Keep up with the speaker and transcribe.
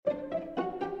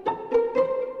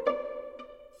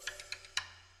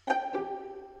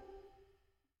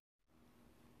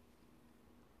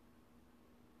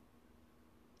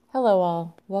Hello,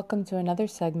 all. Welcome to another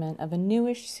segment of a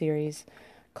newish series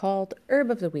called Herb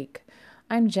of the Week.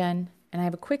 I'm Jen, and I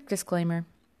have a quick disclaimer.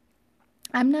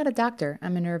 I'm not a doctor,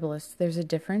 I'm an herbalist. There's a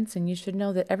difference, and you should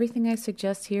know that everything I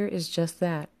suggest here is just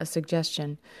that, a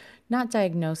suggestion, not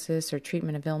diagnosis or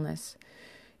treatment of illness.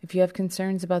 If you have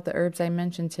concerns about the herbs I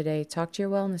mentioned today, talk to your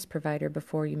wellness provider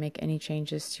before you make any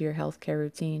changes to your healthcare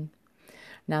routine.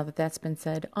 Now that that's been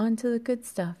said, on to the good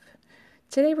stuff.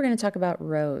 Today we're going to talk about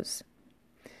rose.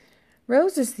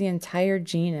 Rose is the entire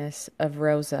genus of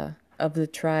Rosa, of the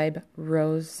tribe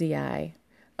Rosaceae,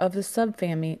 of the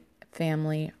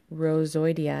subfamily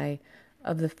Rhozoideae,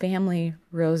 of the family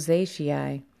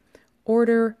Rosaceae,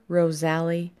 order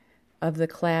Rosale, of the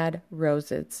clade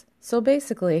Rosids. So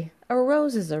basically, a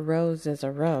rose is a rose is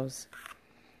a rose.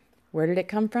 Where did it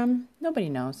come from? Nobody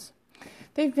knows.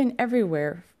 They've been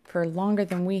everywhere for longer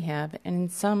than we have,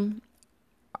 and some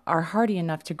are hardy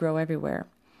enough to grow everywhere.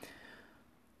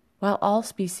 While all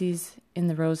species in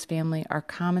the rose family are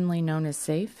commonly known as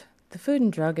safe, the Food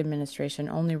and Drug Administration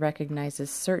only recognizes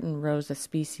certain Rosa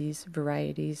species,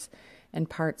 varieties, and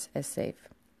parts as safe.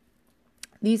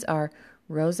 These are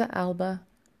Rosa alba,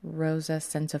 Rosa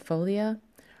centifolia,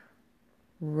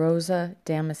 Rosa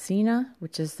damascena,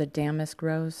 which is the damask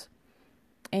rose,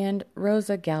 and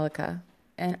Rosa gallica,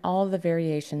 and all the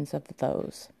variations of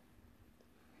those.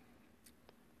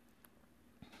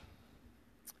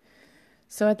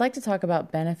 So I'd like to talk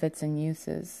about benefits and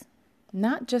uses.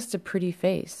 Not just a pretty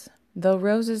face, though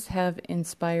roses have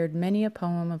inspired many a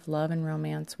poem of love and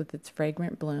romance with its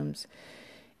fragrant blooms,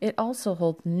 it also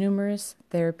holds numerous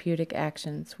therapeutic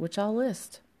actions, which I'll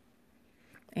list.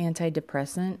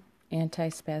 Antidepressant,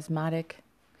 antispasmodic,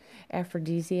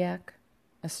 aphrodisiac,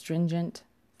 astringent,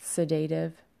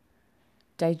 sedative,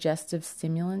 digestive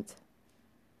stimulant,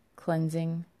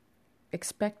 cleansing,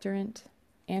 expectorant,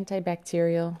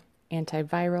 antibacterial,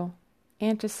 antiviral,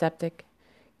 antiseptic,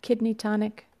 kidney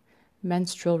tonic,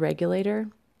 menstrual regulator,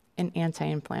 and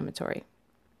anti-inflammatory.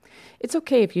 It's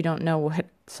okay if you don't know what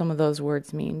some of those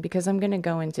words mean, because I'm going to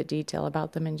go into detail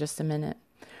about them in just a minute.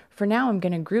 For now, I'm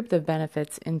going to group the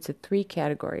benefits into 3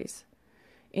 categories: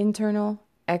 internal,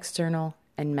 external,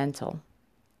 and mental.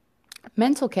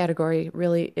 Mental category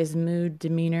really is mood,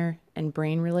 demeanor, and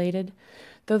brain related,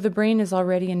 though the brain is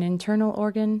already an internal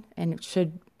organ and it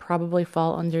should probably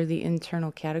fall under the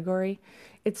internal category.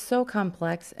 It's so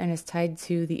complex and is tied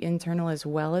to the internal as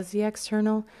well as the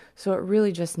external, so it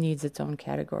really just needs its own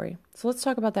category. So let's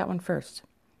talk about that one first.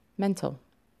 Mental.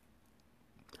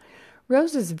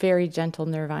 Rose is very gentle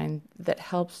nervine that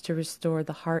helps to restore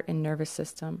the heart and nervous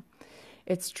system.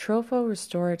 It's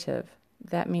tropho-restorative.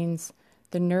 That means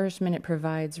the nourishment it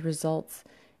provides results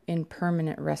in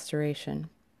permanent restoration.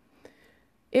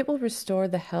 It will restore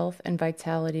the health and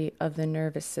vitality of the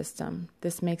nervous system.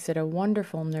 This makes it a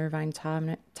wonderful nervine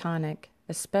tonic,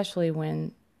 especially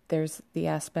when there's the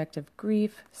aspect of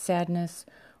grief, sadness,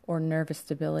 or nervous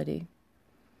stability.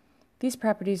 These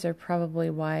properties are probably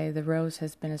why the rose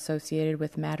has been associated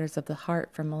with matters of the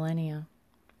heart for millennia.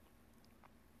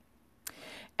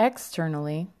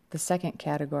 Externally, the second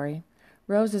category,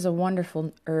 rose is a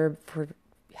wonderful herb for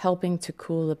helping to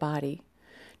cool the body.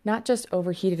 Not just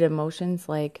overheated emotions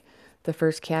like the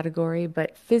first category,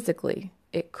 but physically,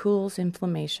 it cools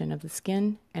inflammation of the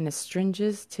skin and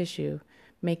astringes tissue,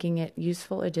 making it a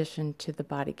useful addition to the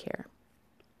body care.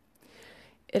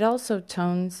 It also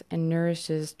tones and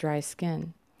nourishes dry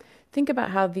skin. Think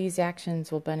about how these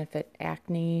actions will benefit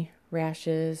acne,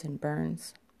 rashes, and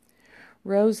burns.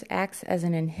 Rose acts as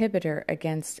an inhibitor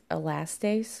against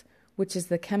elastase, which is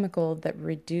the chemical that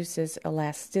reduces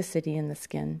elasticity in the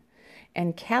skin,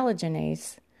 and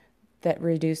collagenase that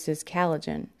reduces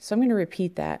collagen. So I'm going to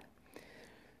repeat that.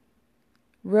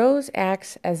 Rose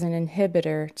acts as an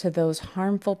inhibitor to those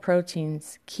harmful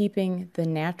proteins, keeping the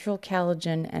natural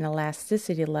collagen and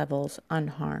elasticity levels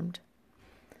unharmed.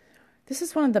 This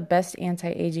is one of the best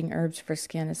anti-aging herbs for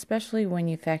skin, especially when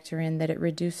you factor in that it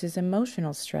reduces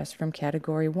emotional stress from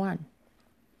category 1.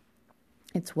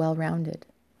 It's well-rounded.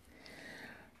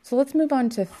 So let's move on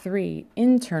to 3,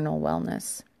 internal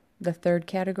wellness. The third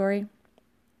category.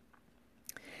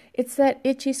 It's that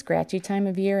itchy, scratchy time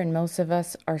of year, and most of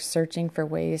us are searching for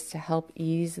ways to help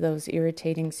ease those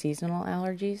irritating seasonal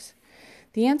allergies.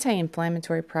 The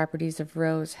anti-inflammatory properties of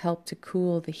rose help to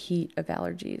cool the heat of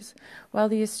allergies, while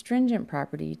the astringent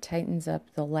property tightens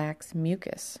up the lax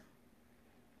mucous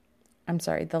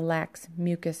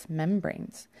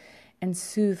membranes and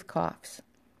soothe coughs.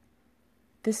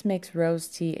 This makes rose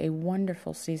tea a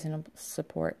wonderful seasonal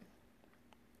support.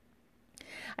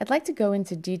 I'd like to go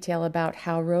into detail about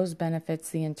how rose benefits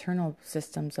the internal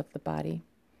systems of the body.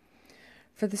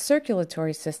 For the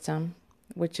circulatory system,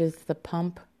 which is the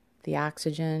pump, the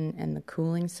oxygen, and the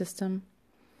cooling system,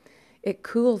 it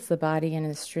cools the body and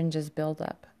astringes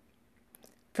buildup.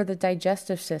 For the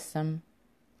digestive system,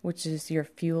 which is your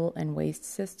fuel and waste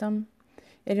system,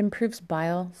 it improves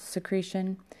bile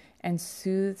secretion and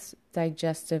soothes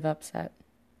digestive upset.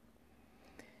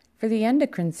 For the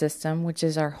endocrine system, which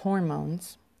is our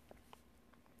hormones,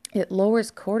 it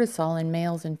lowers cortisol in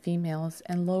males and females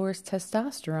and lowers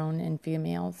testosterone in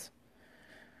females.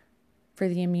 For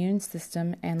the immune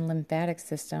system and lymphatic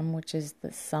system, which is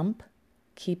the sump,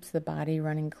 keeps the body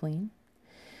running clean.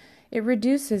 It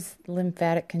reduces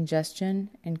lymphatic congestion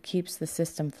and keeps the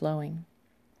system flowing.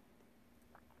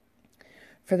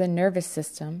 For the nervous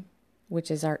system,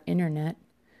 which is our internet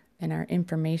and our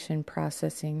information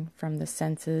processing from the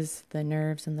senses, the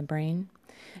nerves, and the brain,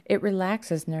 it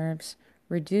relaxes nerves,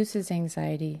 reduces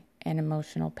anxiety and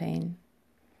emotional pain.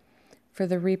 For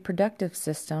the reproductive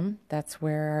system, that's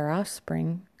where our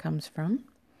offspring comes from,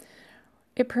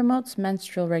 it promotes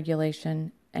menstrual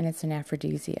regulation and it's an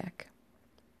aphrodisiac.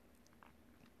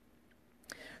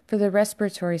 For the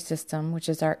respiratory system, which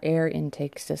is our air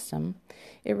intake system,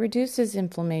 it reduces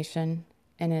inflammation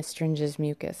and astringes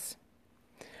mucus.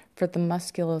 For the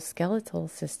musculoskeletal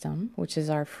system, which is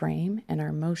our frame and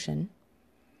our motion,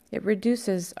 it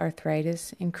reduces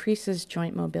arthritis, increases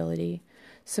joint mobility,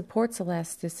 supports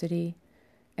elasticity,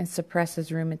 and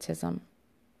suppresses rheumatism.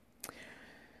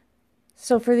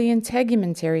 So for the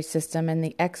integumentary system and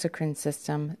the exocrine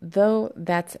system, though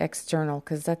that's external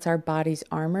because that's our body's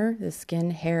armor, the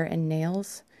skin, hair, and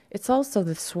nails, it's also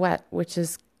the sweat, which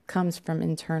comes from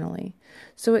internally.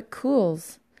 So it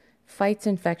cools, fights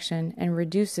infection, and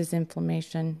reduces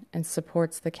inflammation and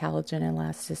supports the collagen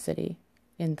elasticity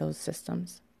in those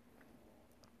systems.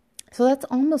 So that's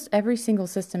almost every single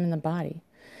system in the body.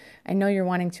 I know you're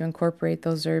wanting to incorporate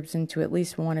those herbs into at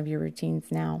least one of your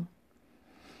routines now.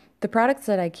 The products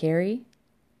that I carry,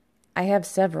 I have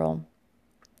several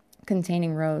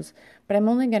containing rose, but I'm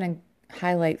only going to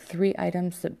highlight 3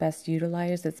 items that best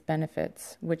utilize its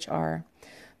benefits, which are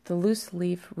the loose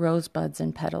leaf rose buds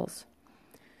and petals.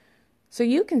 So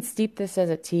you can steep this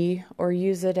as a tea or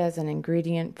use it as an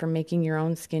ingredient for making your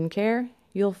own skincare.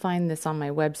 You'll find this on my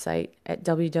website at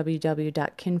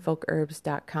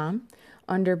www.kinfolkherbs.com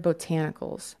under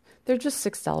botanicals. They're just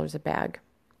 $6 a bag.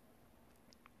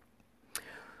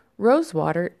 Rose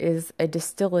water is a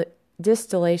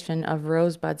distillation of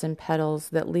rose buds and petals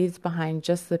that leaves behind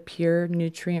just the pure,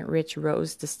 nutrient-rich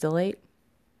rose distillate.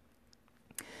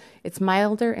 It's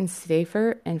milder and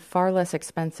safer and far less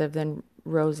expensive than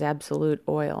rose absolute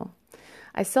oil.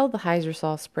 I sell the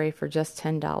Hydrosol spray for just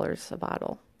 $10 a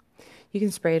bottle. You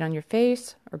can spray it on your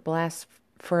face or blast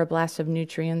for a blast of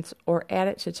nutrients or add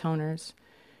it to toners.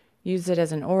 Use it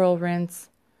as an oral rinse,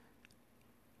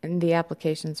 and the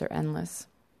applications are endless.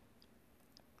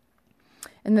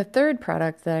 And the third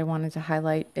product that I wanted to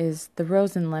highlight is the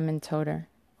Rose and Lemon Toner.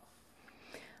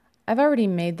 I've already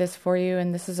made this for you,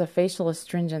 and this is a facial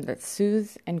astringent that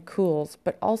soothes and cools,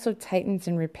 but also tightens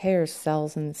and repairs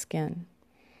cells in the skin.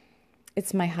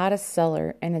 It's my hottest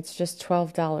seller, and it's just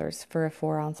 $12 for a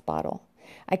 4-ounce bottle.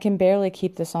 I can barely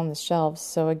keep this on the shelves,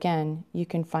 so again, you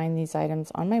can find these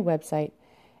items on my website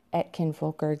at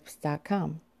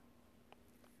kinfolkherbs.com.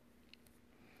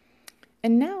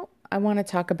 And now I want to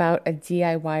talk about a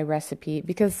DIY recipe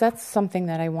because that's something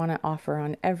that I want to offer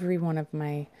on every one of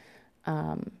my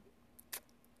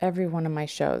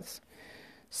shows.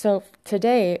 So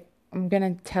today I'm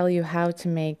going to tell you how to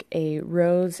make a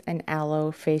rose and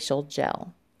aloe facial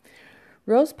gel.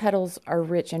 Rose petals are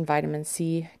rich in vitamin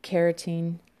C,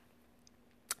 carotene,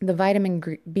 the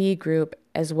vitamin B group,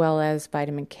 as well as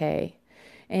vitamin K.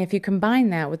 And if you combine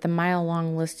that with the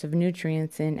mile-long list of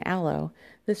nutrients in aloe,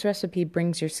 this recipe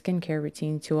brings your skincare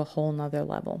routine to a whole nother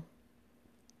level.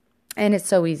 And it's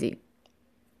so easy.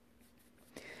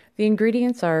 The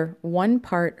ingredients are 1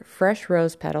 part fresh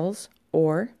rose petals,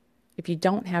 or if you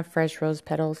don't have fresh rose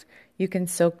petals, you can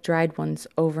soak dried ones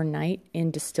overnight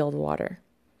in distilled water.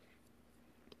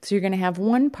 So you're going to have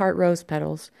 1 part rose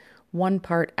petals, 1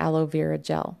 part aloe vera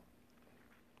gel.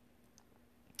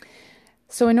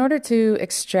 So in order to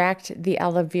extract the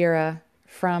aloe vera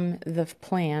from the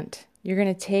plant, you're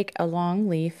going to take a long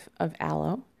leaf of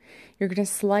aloe. You're going to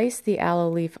slice the aloe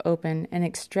leaf open and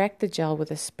extract the gel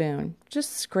with a spoon,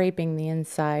 just scraping the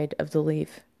inside of the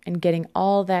leaf and getting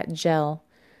all that gel.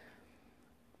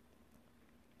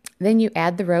 Then you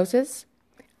add the roses.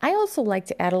 I also like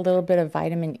to add a little bit of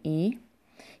vitamin E.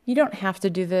 You don't have to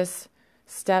do this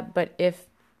step, but it's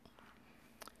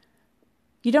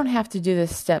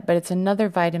another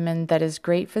vitamin that is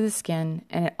great for the skin,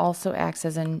 and it also acts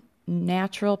as a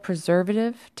natural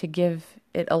preservative to give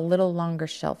it a little longer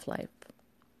shelf life.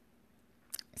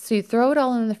 So you throw it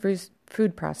all in the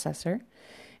food processor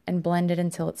and blend it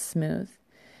until it's smooth.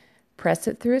 Press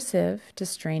it through a sieve to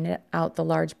strain it out the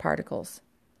large particles.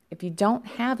 If you don't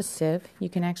have a sieve, you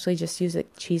can actually just use a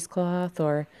cheesecloth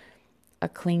or a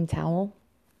clean towel.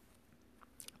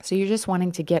 So you're just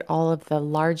wanting to get all of the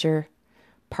larger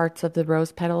parts of the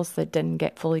rose petals that didn't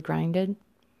get fully grinded.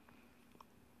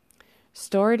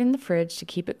 Store it in the fridge to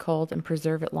keep it cold and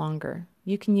preserve it longer.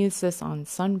 You can use this on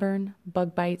sunburn,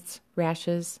 bug bites,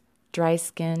 rashes, dry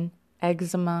skin,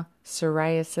 eczema,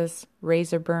 psoriasis,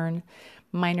 razor burn,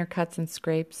 minor cuts and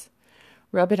scrapes.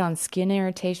 Rub it on skin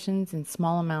irritations in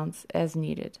small amounts as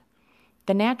needed.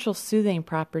 The natural soothing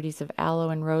properties of aloe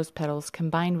and rose petals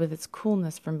combined with its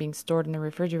coolness from being stored in the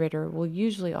refrigerator will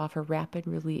usually offer rapid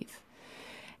relief.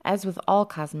 As with all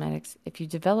cosmetics, if you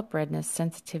develop redness,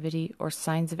 sensitivity, or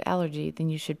signs of allergy, then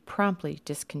you should promptly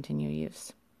discontinue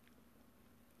use.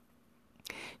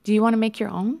 Do you want to make your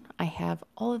own? I have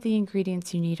all of the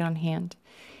ingredients you need on hand.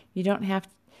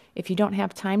 If you don't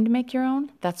have time to make your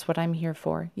own, that's what I'm here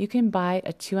for. You can buy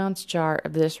a 2-ounce jar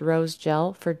of this rose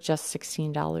gel for just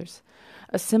 $16.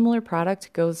 A similar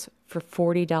product goes for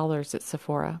 $40 at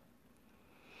Sephora.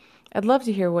 I'd love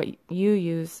to hear what you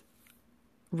use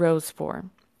rose for.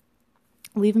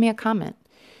 Leave me a comment.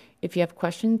 If you have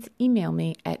questions, email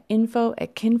me at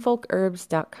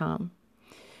info@kinfolkherbs.com.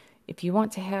 If you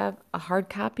want to have a hard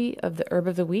copy of the Herb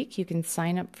of the Week, you can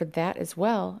sign up for that as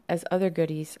well as other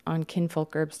goodies on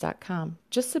kinfolkherbs.com.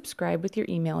 Just subscribe with your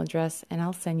email address and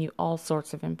I'll send you all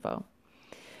sorts of info.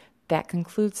 That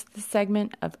concludes the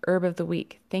segment of Herb of the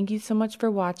Week. Thank you so much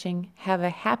for watching. Have a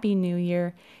happy new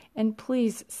year and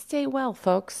please stay well,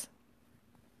 folks.